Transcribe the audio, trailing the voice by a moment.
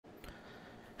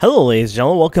Hello ladies and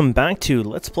gentlemen, welcome back to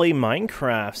Let's Play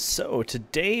Minecraft. So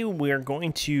today we're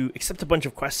going to accept a bunch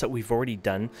of quests that we've already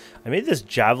done. I made this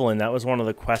javelin, that was one of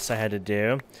the quests I had to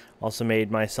do. Also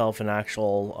made myself an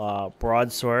actual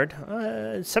broadsword.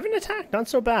 7 attack, not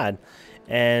so bad.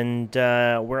 And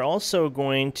we're also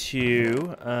going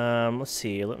to, let's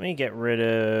see, let me get rid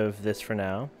of this for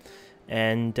now.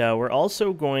 And we're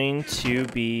also going to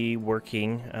be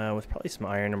working with probably some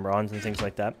iron and bronze and things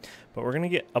like that. But we're going to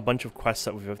get a bunch of quests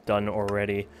that we've done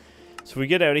already. So we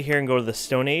get out of here and go to the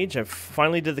Stone Age. I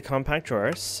finally did the compact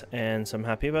drawers, and so I'm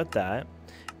happy about that.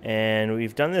 And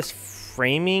we've done this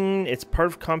framing. It's part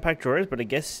of compact drawers, but I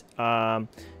guess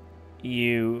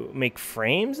you make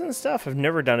frames and stuff. I've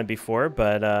never done it before,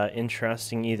 but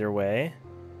interesting either way.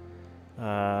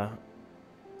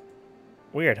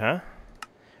 Weird, huh?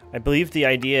 I believe the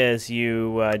idea is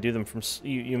you do them from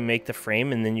you make the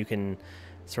frame and then you can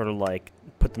sort of like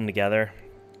put them together.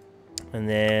 And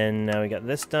then we got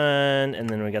this done, and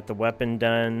then we got the weapon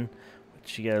done,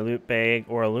 which you get a loot bag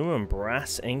or aluminum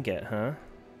brass ingot, huh?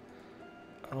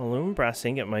 Aluminum brass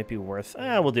ingot might be worth.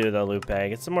 We'll do the loot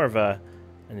bag. It's more of an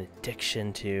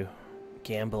addiction to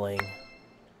gambling.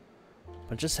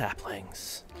 Bunch of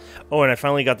saplings. Oh, and I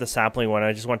finally got the sapling one.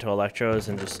 I just went to Electro's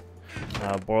and just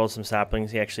borrowed some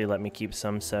saplings. He actually let me keep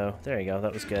some, so there you go.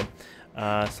 That was good.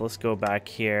 So let's go back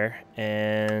here,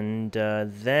 and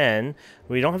then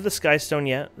we don't have the sky stone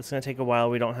yet. It's gonna take a while.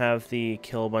 We don't have the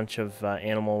kill a bunch of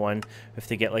animal one. We have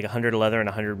to get like 100 leather and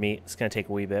 100 meat. It's gonna take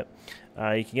a wee bit.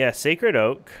 You can get a sacred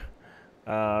oak,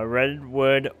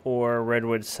 redwood, or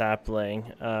redwood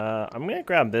sapling. I'm gonna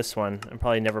grab this one and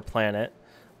probably never plant it,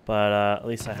 but at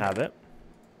least I have it.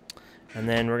 And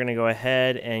then we're gonna go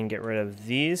ahead and get rid of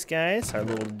these guys, our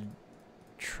little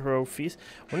trophies.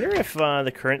 Wonder if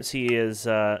the currency is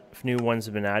if new ones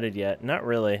have been added yet. Not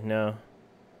really, no.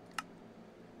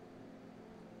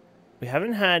 We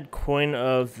haven't had coin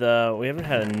of the. We haven't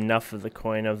had enough of the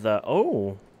coin of the.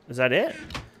 Oh, is that it?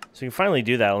 So you can finally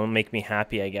do that. It'll make me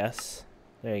happy, I guess.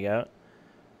 There you go.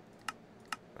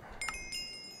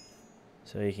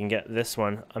 So you can get this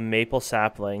one, a maple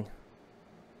sapling.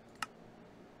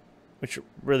 Which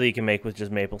really you can make with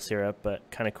just maple syrup,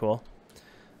 but kind of cool.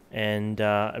 And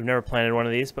I've never planted one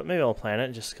of these, but maybe I'll plant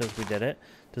it just because we did it.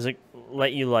 Does it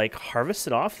let you, like, harvest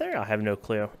it off there? I have no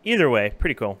clue. Either way,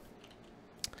 pretty cool.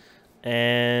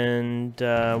 And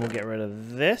we'll get rid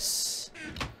of this.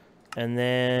 And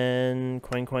then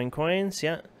coins,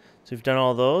 yeah. So we've done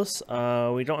all those.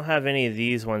 We don't have any of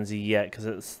these ones yet because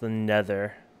it's the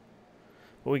nether.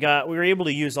 But we were able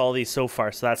to use all these so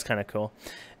far, so that's kind of cool.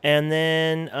 And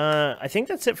then I think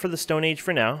that's it for the Stone Age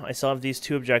for now. I still have these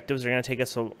two objectives. They're going to take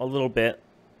us a little bit.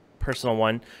 Personal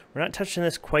one. We're not touching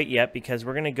this quite yet because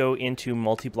we're going to go into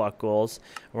multi-block goals.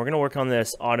 And we're going to work on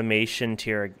this automation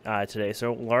tier today.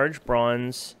 So large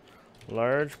bronze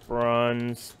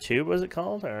tube, was it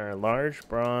called? Or large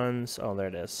bronze, oh, there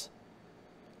it is.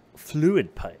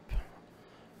 Fluid pipe.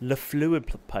 The fluid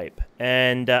pipe.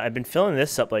 And I've been filling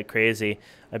this up like crazy.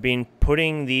 I've been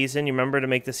putting these in, you remember, to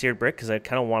make the seared brick, because I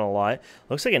kind of want a lot.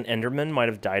 Looks like an enderman might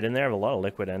have died in there. I have a lot of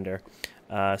liquid ender.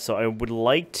 So I would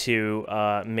like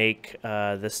to make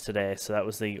this today. So that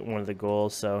was one of the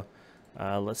goals. So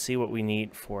let's see what we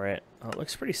need for it. It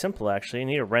looks pretty simple, actually. I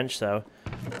need a wrench, though.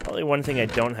 Probably one thing I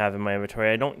don't have in my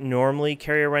inventory. I don't normally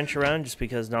carry a wrench around just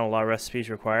because not a lot of recipes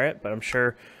require it, but I'm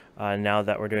sure now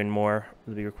that we're doing more,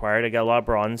 will be required. I got a lot of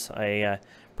bronze. I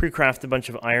pre-crafted a bunch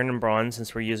of iron and bronze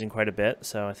since we're using quite a bit,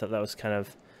 so I thought that was kind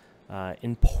of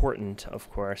important,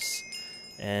 of course.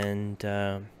 And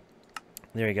there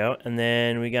you go. And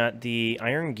then we got the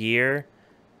iron gear.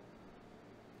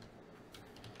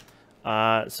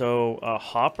 So a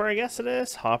hopper, I guess it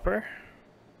is. Hopper.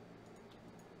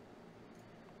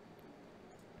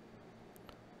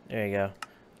 There you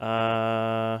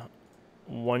go.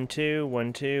 1 2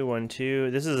 1 2 1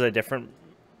 2. This is a different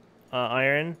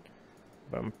iron,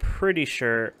 but I'm pretty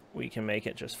sure we can make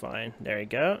it just fine. There you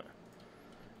go.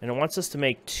 And it wants us to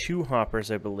make 2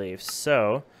 hoppers, I believe.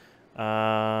 So you're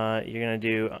gonna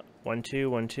do 1 2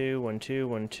 1 2 1 2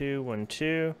 1 2 1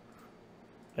 2,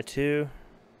 a 2,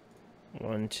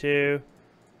 1 2,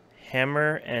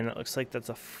 hammer, and it looks like that's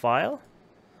a file.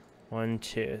 1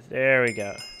 2. There we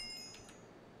go.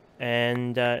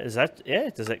 And is that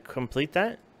it? Does it complete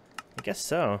that? I guess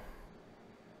so.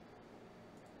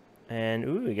 And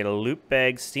ooh, we get a loot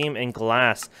bag, steam, and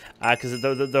glass. Because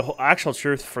the actual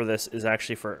truth for this is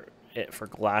actually for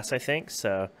glass, I think.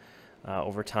 So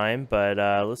over time, but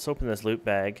let's open this loot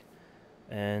bag.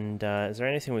 And is there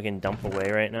anything we can dump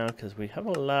away right now? Because we have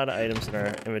a lot of items in our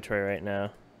inventory right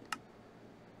now.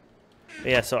 But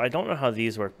yeah, so I don't know how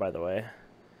these work, by the way.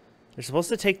 They're supposed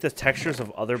to take the textures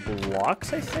of other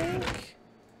blocks, I think.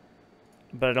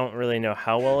 But I don't really know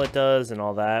how well it does and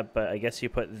all that. But I guess you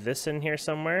put this in here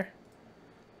somewhere.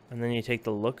 And then you take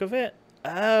the look of it.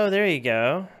 Oh, there you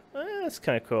go. That's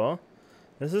kind of cool.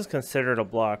 This is considered a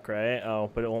block, right?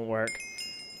 Oh, but it won't work.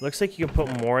 Looks like you can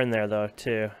put more in there, though,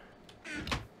 too.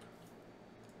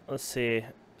 Let's see.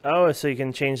 Oh, so you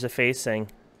can change the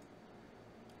facing.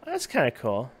 That's kind of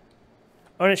cool.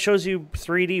 Oh, and it shows you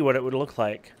 3D what it would look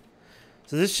like.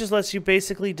 So this just lets you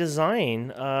basically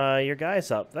design your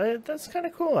guys up. That's kind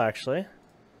of cool, actually.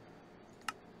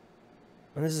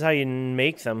 And this is how you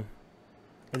make them.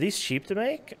 Are these cheap to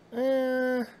make?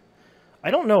 I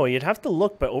don't know. You'd have to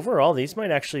look, but overall, these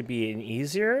might actually be an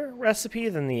easier recipe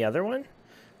than the other one.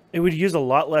 It would use a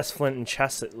lot less flint and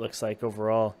chest, it looks like,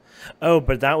 overall. Oh,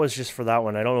 but that was just for that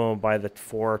one. I don't know by the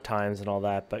 4 times and all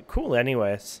that, but cool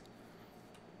anyways.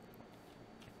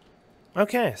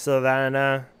 Okay, so then,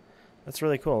 that's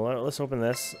really cool. Let's open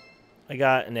this. I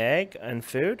got an egg and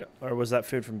food, or was that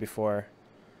food from before?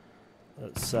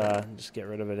 Let's just get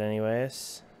rid of it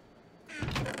anyways.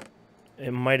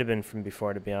 It might have been from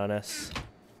before, to be honest.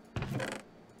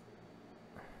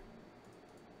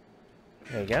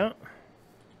 There you go.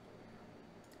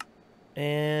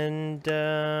 And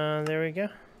there we go.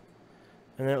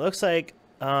 And then it looks like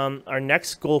our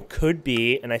next goal could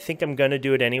be, and I think I'm going to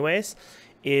do it anyways,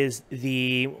 is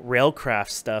the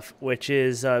railcraft stuff, which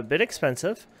is a bit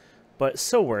expensive, but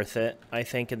so worth it, I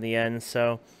think, in the end.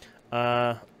 So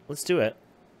let's do it.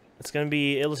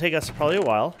 It'll take us probably a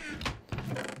while,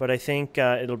 but I think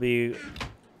it'll be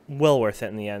well worth it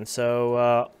in the end.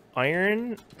 So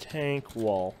iron tank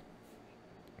wall.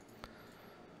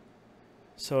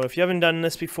 So if you haven't done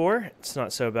this before, it's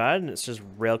not so bad. It's just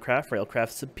Railcraft.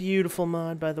 Railcraft's a beautiful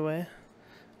mod, by the way.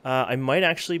 I might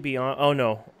actually be on... Oh,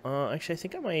 no. Actually, I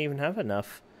think I might even have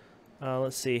enough.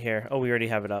 Let's see here. Oh, we already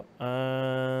have it up.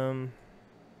 There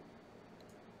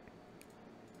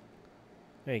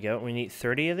you go. We need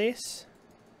 30 of these.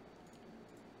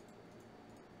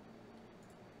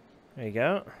 There you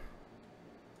go.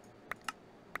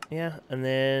 Yeah, and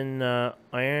then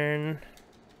iron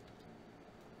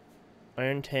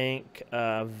tank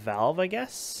valve, I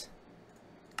guess.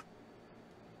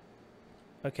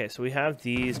 Okay, so we have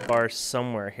these bars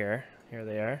somewhere here. Here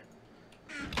they are.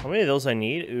 How many of those I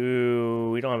need?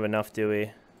 Ooh, we don't have enough, do we?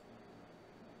 I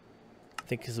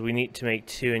think because we need to make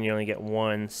 2 and you only get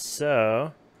 1,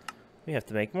 so we have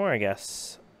to make more, I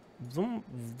guess. Zoom,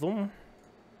 zoom.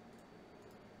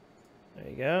 There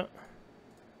you go.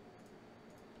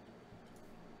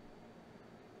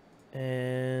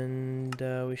 And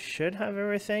we should have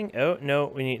everything. Oh, no,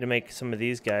 we need to make some of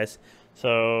these guys.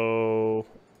 So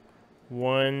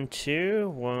 1, 2,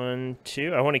 1,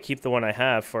 2. I want to keep the one I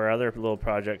have for other little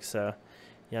projects, so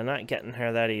yeah, I'm not getting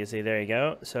her that easy. There you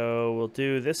go. So we'll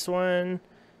do this one,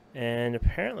 and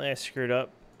apparently I screwed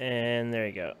up, and there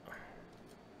you go.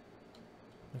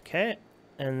 Okay,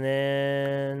 and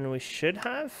then we should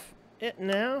have it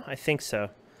now. I think so.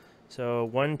 So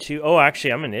 1, 2. Oh,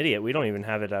 actually, I'm an idiot. We don't even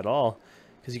have it at all,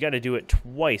 because you got to do it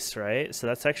twice, right? So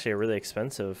that's actually a really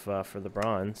expensive for the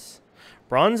bronze.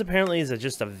 Bronze apparently is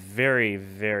just a very,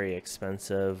 very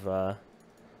expensive.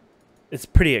 It's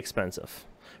pretty expensive.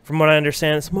 From what I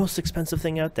understand, it's the most expensive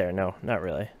thing out there. No, not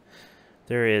really.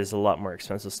 There is a lot more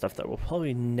expensive stuff that we'll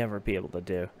probably never be able to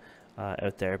do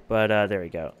out there. But there we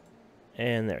go.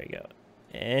 And there we go.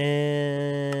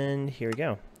 And here we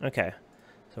go. Okay.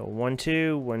 So 1,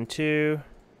 2, 1, 2.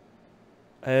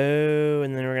 Oh,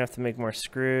 and then we're going to have to make more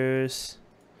screws.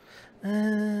 We're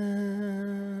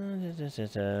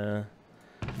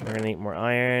going to need more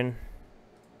iron.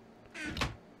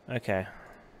 Okay.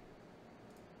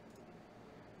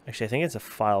 Actually, I think it's a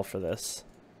file for this.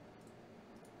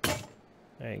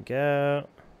 There you go.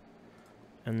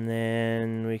 And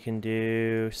then we can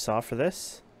do saw for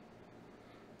this.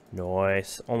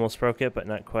 Nice. Almost broke it, but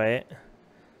not quite.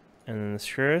 And then the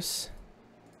screws.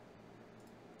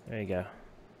 There you go.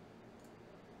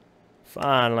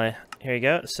 Finally. Here you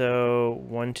go. So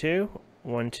 1, 2,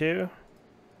 1, 2.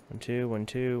 1, 2, 1,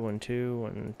 2, 1, 2,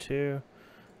 1, 2.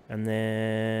 And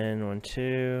then 1,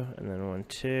 2, and then 1,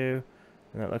 2.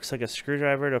 And that looks like a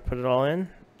screwdriver to put it all in.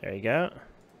 There you go.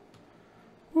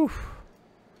 Whew.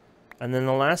 And then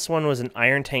the last one was an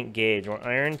iron tank gauge, or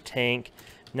iron tank.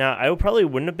 Now, I probably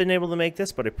wouldn't have been able to make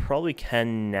this, but I probably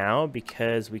can now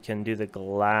because we can do the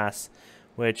glass,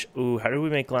 which, ooh, how do we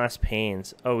make glass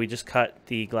panes? Oh, we just cut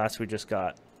the glass we just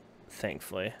got,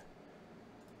 thankfully.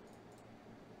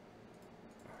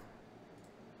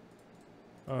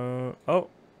 Oh.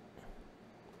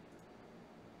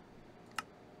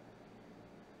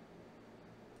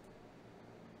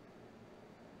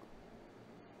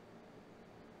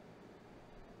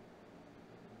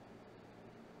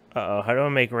 Uh-oh, how do I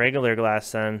make regular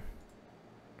glass then?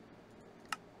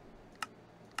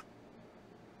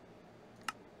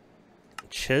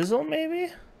 Chisel,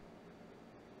 maybe?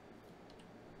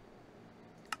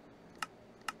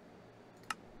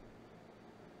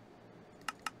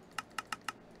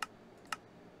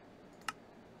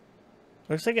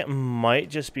 Looks like it might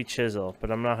just be chisel,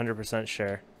 but I'm not 100%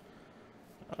 sure.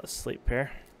 Sleep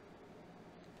here.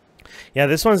 Yeah,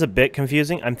 this one's a bit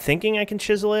confusing. I'm thinking I can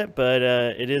chisel it, but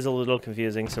it is a little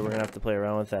confusing, so we're going to have to play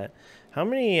around with that. How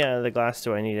many the glass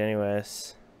do I need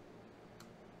anyways?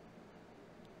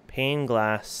 Pane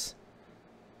glass.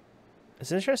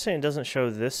 It's interesting it doesn't show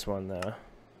this one, though.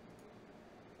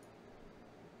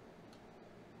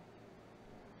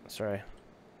 Sorry.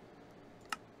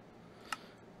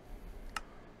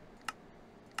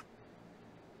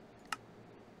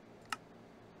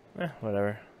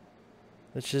 Whatever.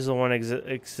 The chisel one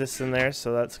exists in there,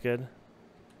 so that's good.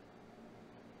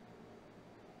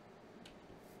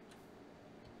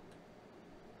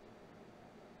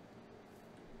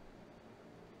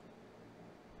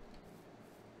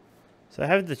 So I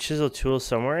have the chisel tool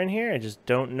somewhere in here, I just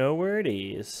don't know where it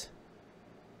is.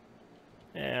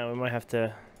 Yeah, we might have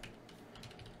to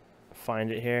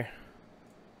find it here.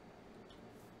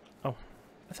 Oh,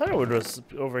 I thought it was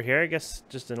over here, I guess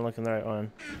just didn't look in the right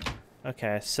one.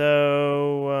 Okay,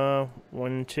 so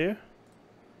 1, 2.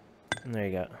 And there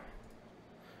you go.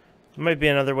 There might be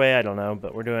another way, I don't know,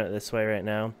 but we're doing it this way right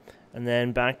now. And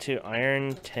then back to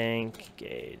iron tank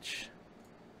gauge.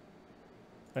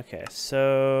 Okay,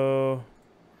 so...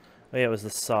 Oh yeah, it was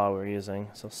the saw we were using.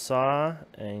 So saw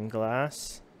and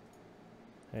glass.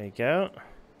 There you go.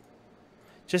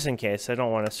 Just in case, I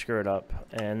don't want to screw it up.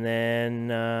 And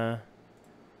then...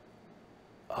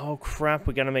 oh crap,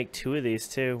 we gotta make 2 of these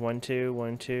too. 1, 2,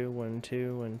 1, 2, 1,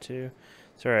 2, 1, 2.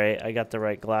 It's alright, I got the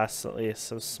right glass at least.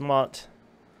 So smart.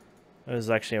 I was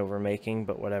actually overmaking,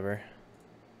 but whatever.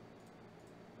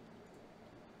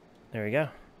 There we go.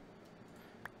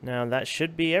 Now that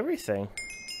should be everything.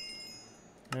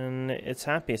 And it's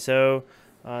happy. So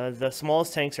the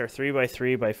smallest tanks are 3 by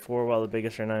 3 by 4, while the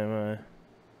biggest are 9.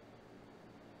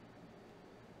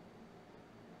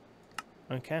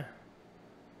 Okay.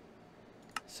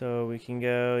 So we can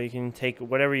go, you can take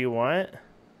whatever you want.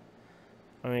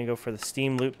 I'm gonna go for the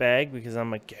steam loot bag because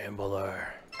I'm a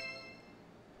gambler.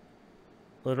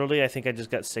 Literally, I think I just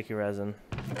got sticky resin.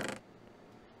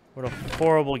 What a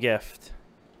horrible gift.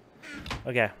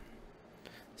 Okay.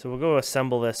 So we'll go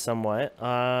assemble this somewhat. 3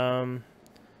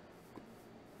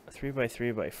 by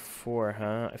 3 by 4,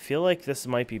 huh? I feel like this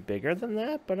might be bigger than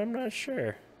that, but I'm not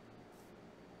sure.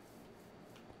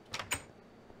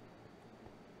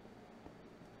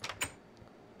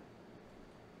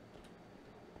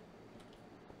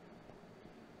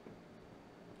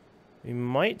 We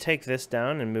might take this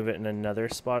down and move it in another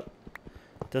spot.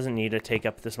 Doesn't need to take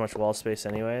up this much wall space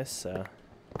anyways, so...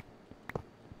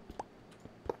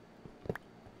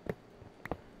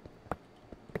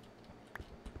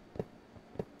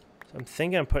 I'm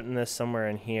thinking I'm putting this somewhere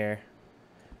in here.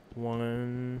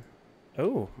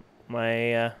 Oh,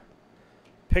 my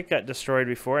pick got destroyed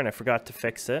before and I forgot to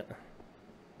fix it.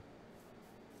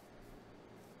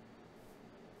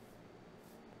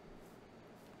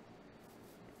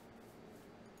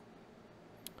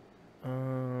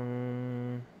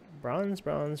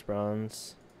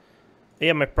 Bronze.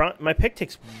 Yeah, my pick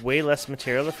takes way less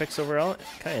material to fix overall.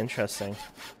 Kind of interesting.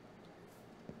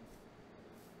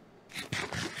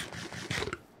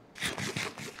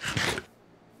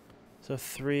 So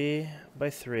 3 by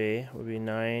 3 would be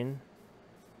 9,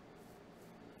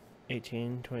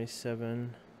 18,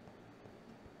 27.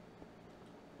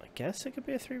 I guess it could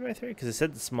be a 3 by 3 because it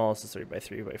said the smallest is 3 by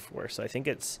 3 by 4. So I think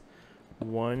it's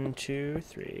 1, 2,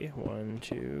 3, 1,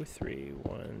 2, 3,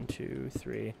 1, 2,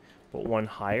 3. But one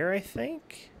higher, I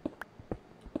think.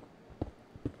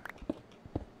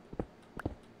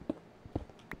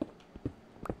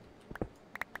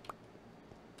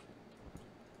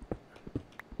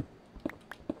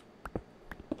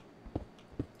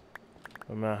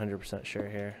 I'm not 100% sure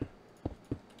here.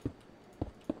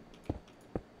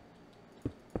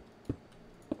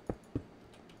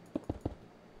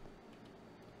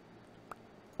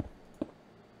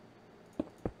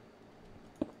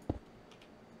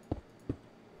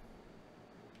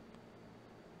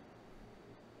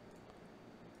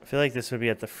 I feel like this would be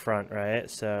at the front, right?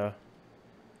 So,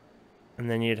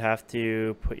 and then you'd have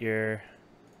to put your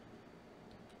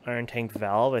iron tank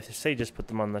valve. I say just put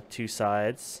them on the 2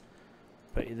 sides.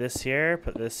 Put this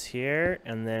here,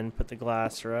 and then put the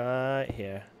glass right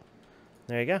here.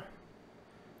 There you go.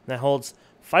 That holds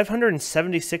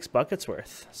 576 buckets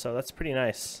worth, so that's pretty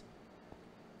nice.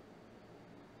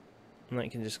 And I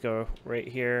can just go right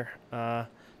here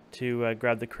to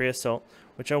grab the creosote,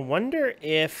 which I wonder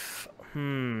if,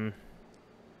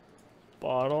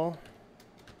 bottle.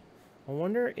 I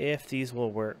wonder if these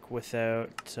will work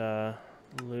without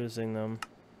losing them.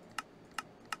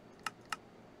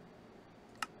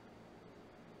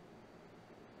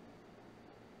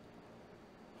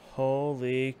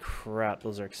 Holy crap,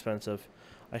 those are expensive.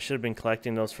 I should have been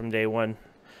collecting those from day one.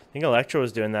 I think Electro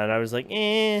was doing that. I was like,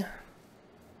 eh.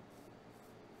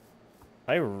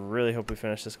 I really hope we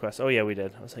finish this quest. Oh yeah, we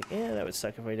did. I was like, eh, that would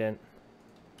suck if we didn't.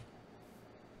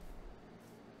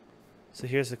 So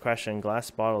here's the question.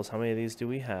 Glass bottles, how many of these do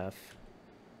we have?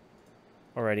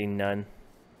 Already none.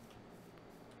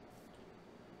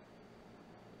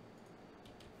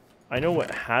 I know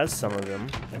what has some of them,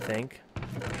 I think.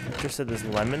 I just said this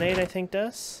lemonade, I think,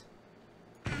 does.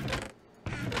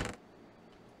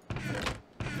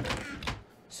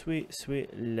 Sweet, sweet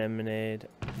lemonade.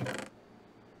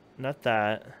 Not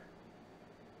that.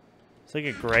 It's like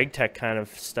a GregTech kind of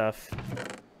stuff.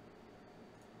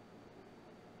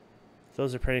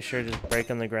 Those are pretty sure just break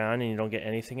on the ground and you don't get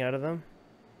anything out of them.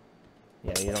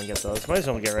 Yeah, you don't get those. Might as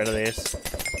well get rid of these.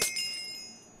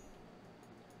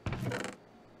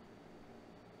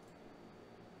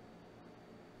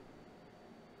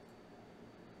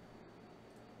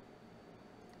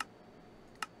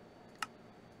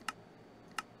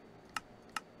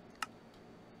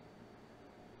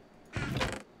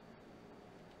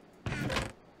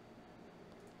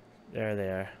 There they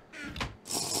are.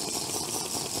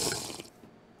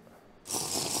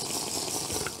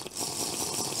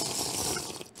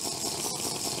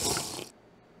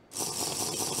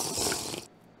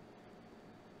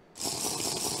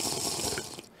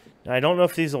 Now, I don't know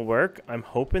if these will work. I'm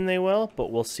hoping they will,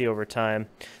 but we'll see over time.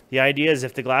 The idea is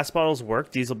if the glass bottles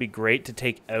work, these will be great to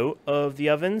take out of the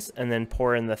ovens and then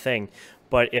pour in the thing.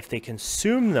 But if they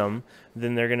consume them,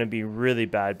 then they're going to be really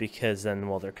bad because then,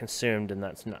 well, they're consumed and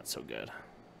that's not so good.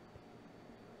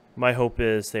 My hope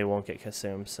is they won't get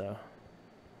consumed, so.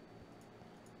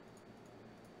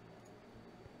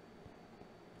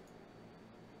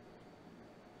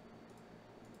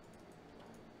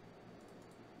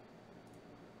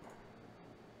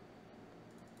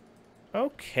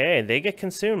 Okay, they get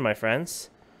consumed, my friends.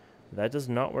 That does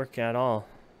not work at all.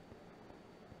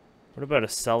 What about a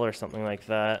cell or something like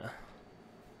that?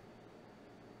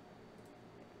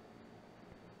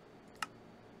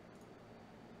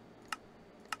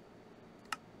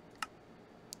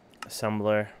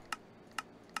 Assembler.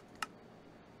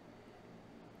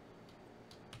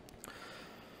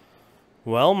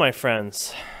 Well, my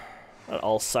friends, that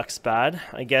all sucks bad.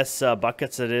 I guess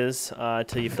buckets it is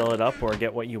till you fill it up or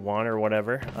get what you want or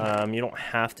whatever. You don't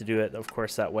have to do it, of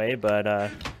course, that way, but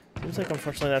seems like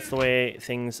unfortunately that's the way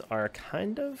things are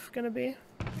kind of gonna be.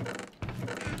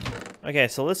 Okay,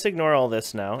 so let's ignore all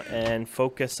this now and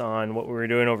focus on what we were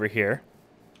doing over here.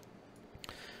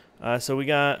 So we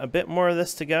got a bit more of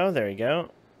this to go. There you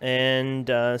go. And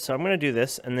so I'm gonna do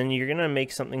this, and then you're gonna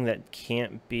make something that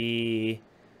can't be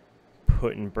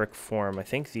put in brick form. I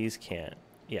think these can't.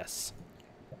 Yes.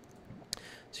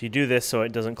 So you do this so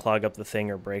it doesn't clog up the thing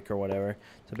or break or whatever.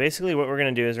 So basically what we're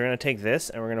going to do is we're going to take this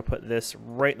and we're going to put this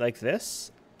right like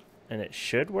this. And it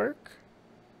should work.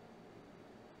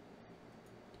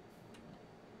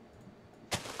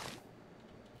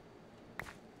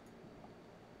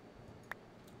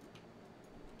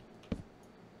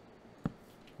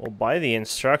 Well, by the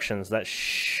instructions, that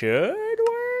should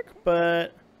work,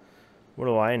 but what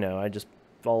do I know? I just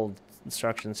followed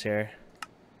instructions here.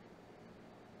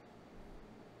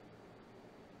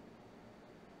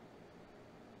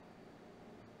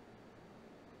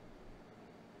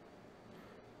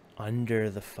 Under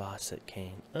the faucet,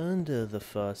 Kane. Under the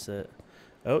faucet.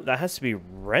 Oh, that has to be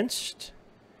wrenched.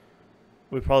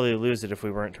 We'd probably lose it if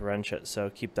we weren't to wrench it, so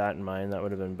keep that in mind. That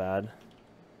would have been bad.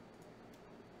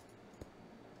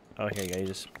 Oh, here you go. You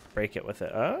just break it with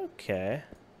it. Okay.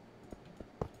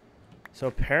 So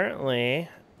apparently,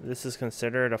 this is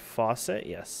considered a faucet.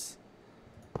 Yes.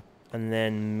 And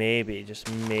then maybe,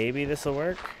 just maybe this will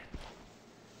work.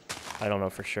 I don't know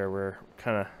for sure. We're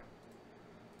kind of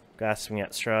grasping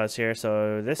at straws here.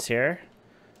 So this here,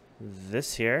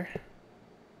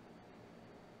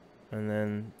 and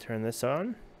then turn this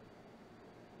on.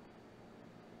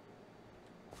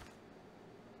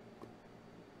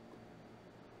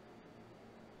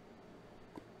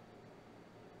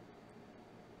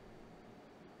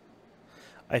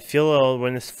 I feel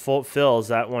when this fills,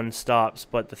 that one stops,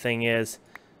 but the thing is,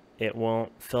 it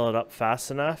won't fill it up fast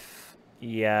enough.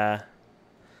 Yeah.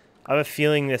 I have a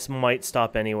feeling this might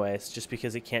stop anyways, just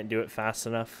because it can't do it fast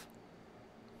enough.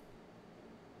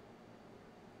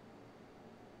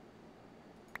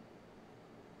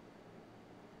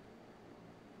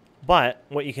 But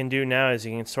what you can do now is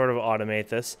you can sort of automate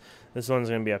this. This one's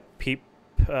going to be a peep.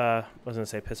 I was going to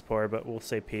say piss pour, but we'll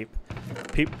say peep.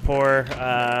 Peep pour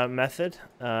method.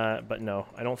 But no,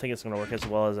 I don't think it's going to work as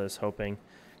well as I was hoping.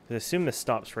 I assume this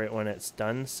stops right when it's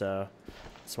done, so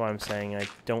that's why I'm saying I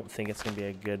don't think it's going to be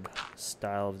a good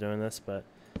style of doing this. But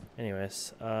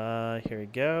anyways, here we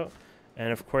go.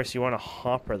 And of course you want a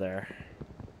hopper there.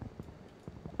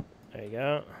 There you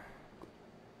go.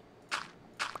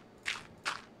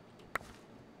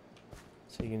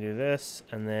 So you can do this,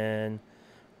 and then,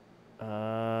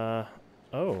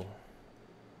 oh.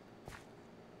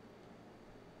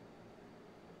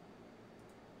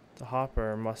 The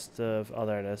hopper must have, oh,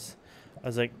 there it is. I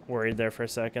was like worried there for a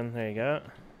second. There you go.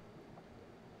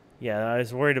 Yeah, I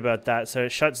was worried about that. So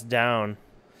it shuts down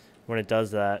when it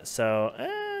does that. So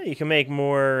you can make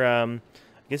more, I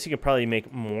guess you could probably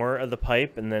make more of the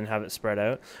pipe and then have it spread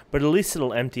out. But at least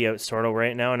it'll empty out sort of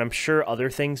right now. And I'm sure other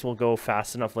things will go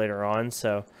fast enough later on.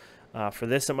 So for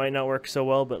this, it might not work so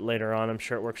well. But later on, I'm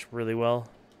sure it works really well.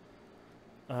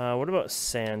 What about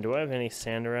sand? Do I have any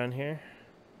sand around here?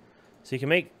 So you can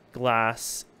make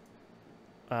glass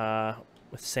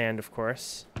with sand, of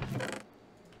course.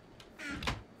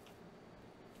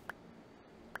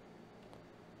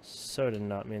 So did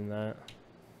not mean that.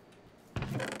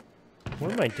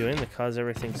 What am I doing to cause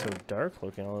everything so dark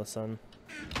looking all of a sudden?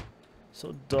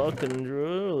 So dark and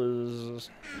dross.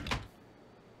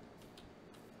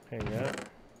 There you go.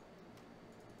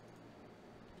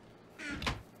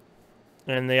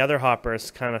 And the other hopper is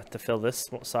kind of to fill this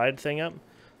side thing up.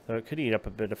 Though it could eat up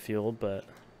a bit of fuel, but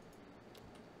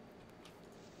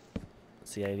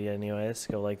that's the idea anyways.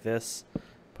 Go like this.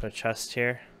 Put a chest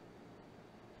here.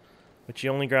 But you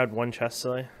only grabbed one chest,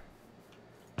 silly.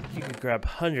 You could grab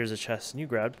hundreds of chests, and you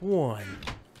grabbed one.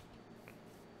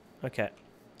 Okay.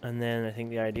 And then I think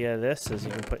the idea of this is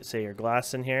you can put, say, your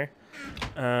glass in here.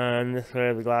 And this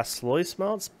way the glass slowly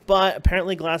smelts. But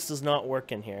apparently glass does not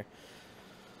work in here.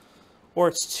 Or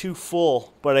it's too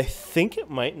full. But I think it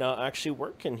might not actually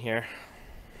work in here.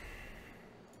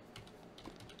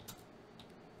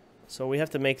 So we have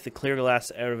to make the clear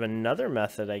glass out of another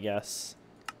method, I guess.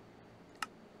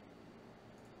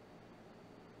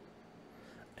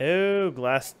 Oh,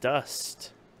 glass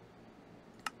dust.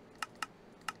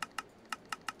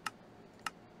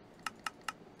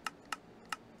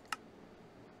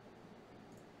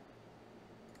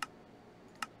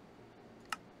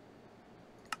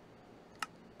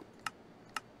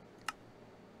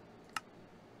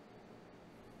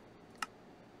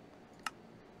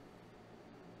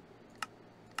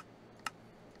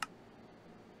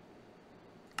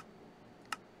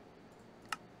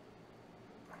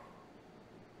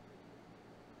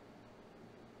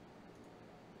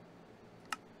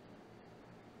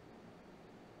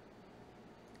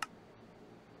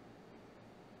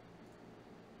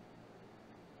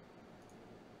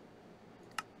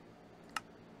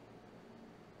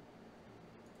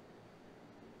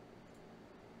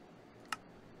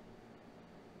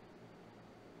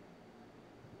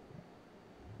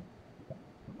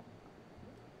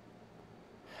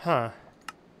 Huh.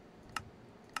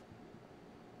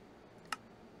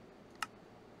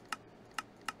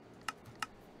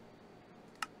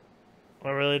 I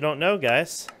really don't know,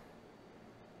 guys.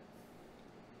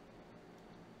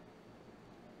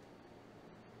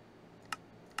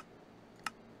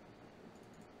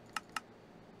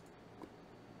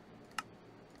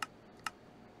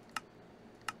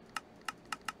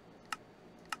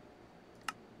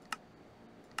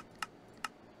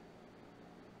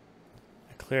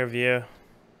 Clear view.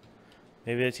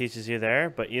 Maybe it teaches you there,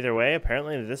 but either way,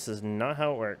 apparently this is not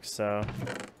how it works, so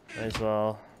might as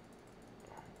well.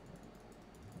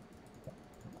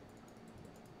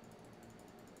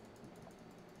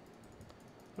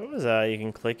 What was that? You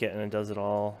can click it and it does it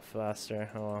all faster.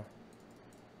 Oh well.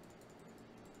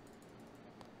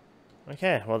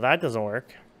 Okay, well that doesn't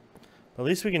work. But at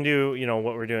least we can do, you know,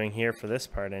 what we're doing here for this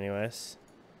part anyways.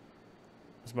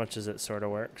 As much as it sort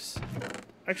of works.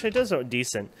 Actually, it does look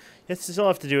decent. You still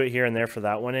have to do it here and there for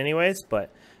that one anyways,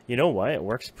 but you know what? It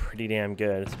works pretty damn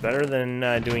good. It's better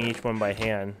than doing each one by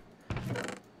hand.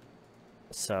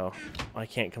 So, I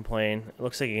can't complain. It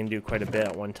looks like you can do quite a bit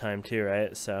at one time too,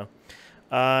 right? So,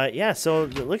 yeah, so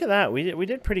look at that. We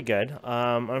did pretty good.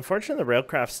 Unfortunately, the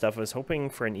Railcraft stuff, I was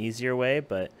hoping for an easier way,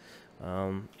 but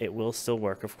it will still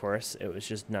work, of course. It was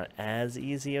just not as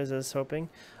easy as I was hoping.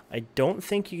 I don't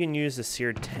think you can use a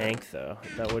seared tank, though.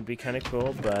 That would be kind of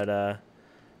cool, but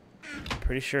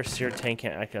pretty sure seared tank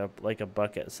can't act up like a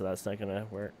bucket, so that's not going to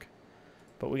work.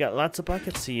 But we got lots of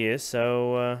buckets to use,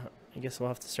 so I guess we'll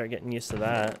have to start getting used to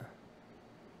that.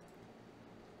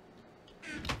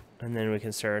 And then we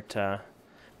can start,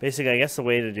 basically, I guess the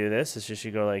way to do this is just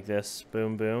you go like this,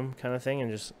 boom, boom, kind of thing,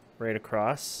 and just right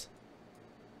across.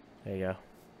 There you go.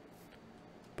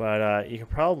 But you can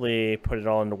probably put it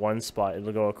all into one spot.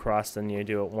 It'll go across, then you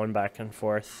do it one back and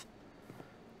forth.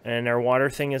 And our water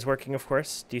thing is working, of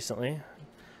course, decently.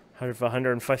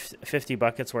 150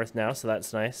 buckets worth now, so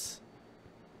that's nice.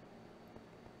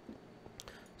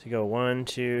 So you go 1,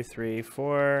 2, 3,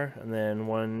 4, and then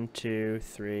 1, 2,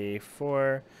 3,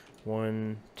 4,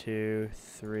 1, 2,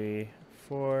 3,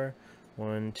 4,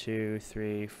 1, 2,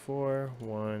 3, 4,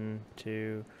 1,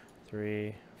 2,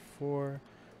 3, 4,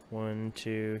 1,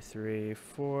 2, 3,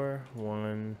 4,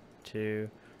 1, 2,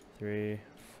 3,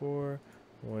 4,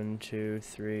 1, 2,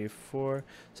 3, 4.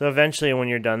 So eventually when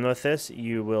you're done with this,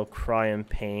 you will cry in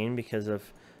pain because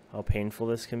of how painful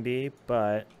this can be,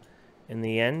 but in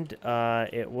the end,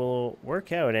 it will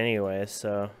work out anyway,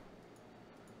 so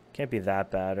can't be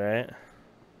that bad, right?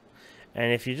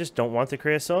 And if you just don't want the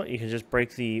creosote, you can just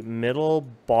break the middle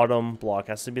bottom block.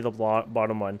 It has to be the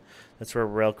bottom one. That's where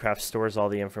Railcraft stores all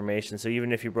the information. So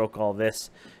even if you broke all this,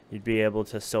 you'd be able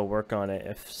to still work on it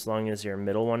as long as your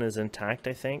middle one is intact,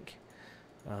 I think.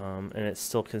 And it's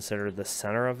still considered the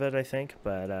center of it, I think.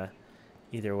 But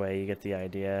either way, you get the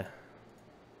idea.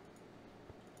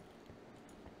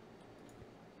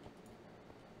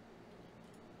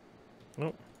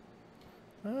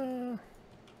 Oh.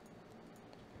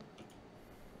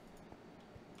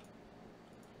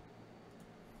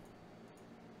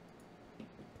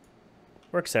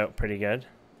 Works out pretty good.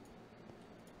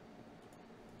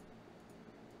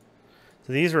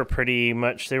 So these were pretty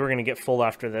much, they were going to get full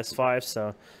after this 5,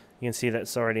 so you can see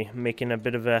that's already making a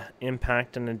bit of an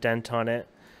impact and a dent on it.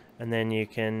 And then you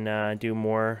can do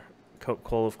more coke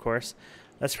coal, of course.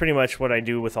 That's pretty much what I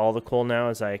do with all the coal now,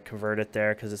 is I convert it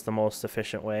there because it's the most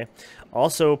efficient way.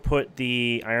 Also put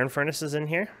the iron furnaces in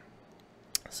here.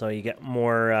 So you get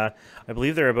more, I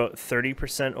believe they're about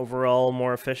 30% overall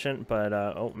more efficient, but,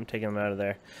 oh, I'm taking them out of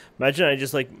there. Imagine I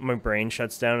just, like, my brain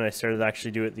shuts down and I started to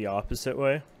actually do it the opposite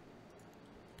way.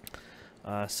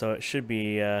 So it should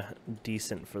be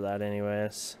decent for that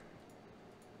anyways.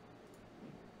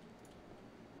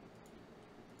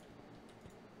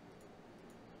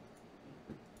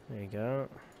 There you go.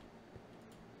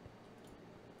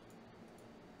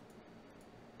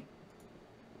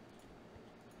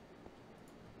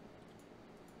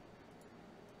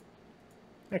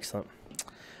 Excellent.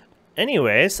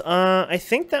 Anyways, I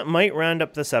think that might round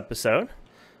up this episode.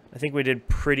 I think we did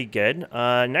pretty good.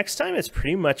 Next time, it's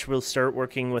pretty much we'll start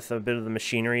working with a bit of the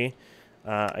machinery.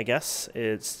 I guess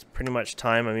it's pretty much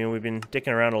time. I mean, we've been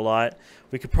dicking around a lot.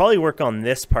 We could probably work on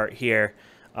this part here.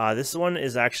 This one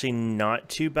is actually not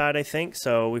too bad, I think.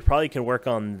 So we probably could work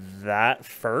on that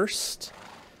first.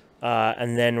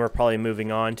 And then we're probably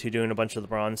moving on to doing a bunch of the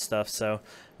bronze stuff. So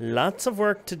lots of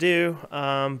work to do,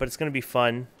 but it's going to be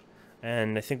fun.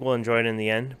 And I think we'll enjoy it in the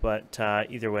end. But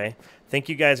either way, thank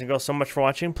you guys and girls so much for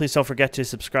watching. Please don't forget to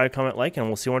subscribe, comment, like, and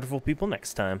we'll see wonderful people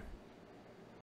next time.